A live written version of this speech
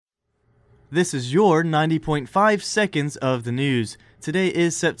This is your 90.5 seconds of the news. Today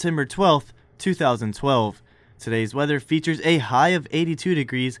is September 12th, 2012. Today's weather features a high of 82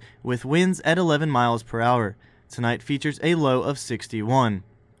 degrees with winds at 11 miles per hour. Tonight features a low of 61.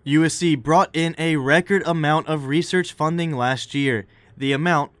 USC brought in a record amount of research funding last year. The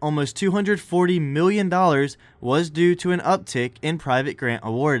amount, almost $240 million, was due to an uptick in private grant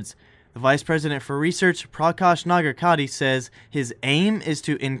awards. The Vice President for Research, Prakash Nagarkati, says his aim is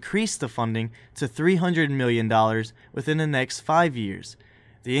to increase the funding to $300 million within the next 5 years.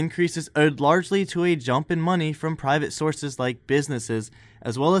 The increase is owed largely to a jump in money from private sources like businesses,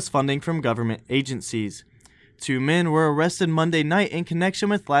 as well as funding from government agencies. 2 men were arrested Monday night in connection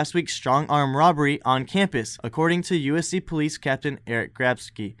with last week's strong-arm robbery on campus, according to USC Police Captain Eric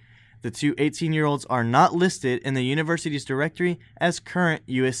Grabsky. The 2 18-year-olds are not listed in the university's directory as current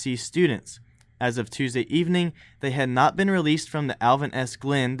USC students. As of Tuesday evening, they had not been released from the Alvin S.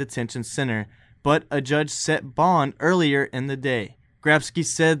 Glenn Detention Center, but a judge set bond earlier in the day. Grabsky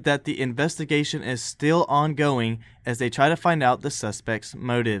said that the investigation is still ongoing as they try to find out the suspects'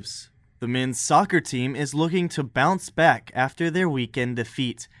 motives. The men's soccer team is looking to bounce back after their weekend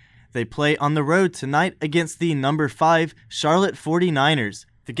defeat. They play on the road tonight against the number 5 Charlotte 49ers.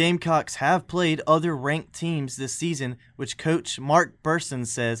 The Gamecocks have played other ranked teams this season, which coach Mark Burson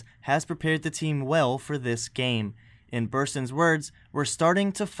says has prepared the team well for this game. In Burson's words, "We're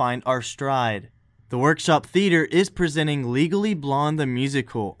starting to find our stride." The Workshop Theater is presenting Legally Blonde the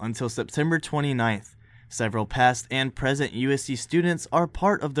Musical until September 29th. Several past and present USC students are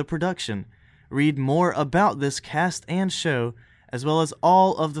part of the production. Read more about this cast and show, as well as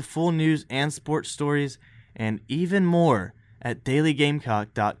all of the full news and sports stories, and even more at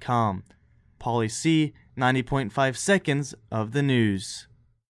dailygamecock.com. Pauly C., 90.5 seconds of the news.